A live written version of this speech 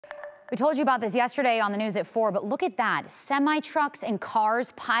We told you about this yesterday on the news at 4, but look at that. Semi-trucks and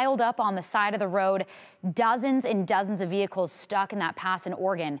cars piled up on the side of the road. Dozens and dozens of vehicles stuck in that pass in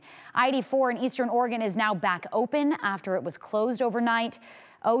Oregon. I-84 in eastern Oregon is now back open after it was closed overnight.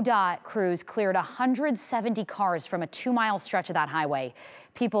 ODOT crews cleared 170 cars from a 2-mile stretch of that highway.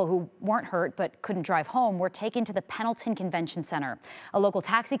 People who weren't hurt but couldn't drive home were taken to the Pendleton Convention Center. A local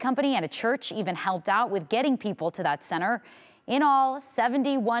taxi company and a church even helped out with getting people to that center. In all,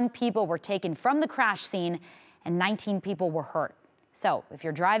 71 people were taken from the crash scene and 19 people were hurt. So if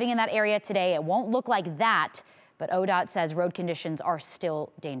you're driving in that area today, it won't look like that, but ODOT says road conditions are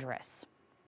still dangerous.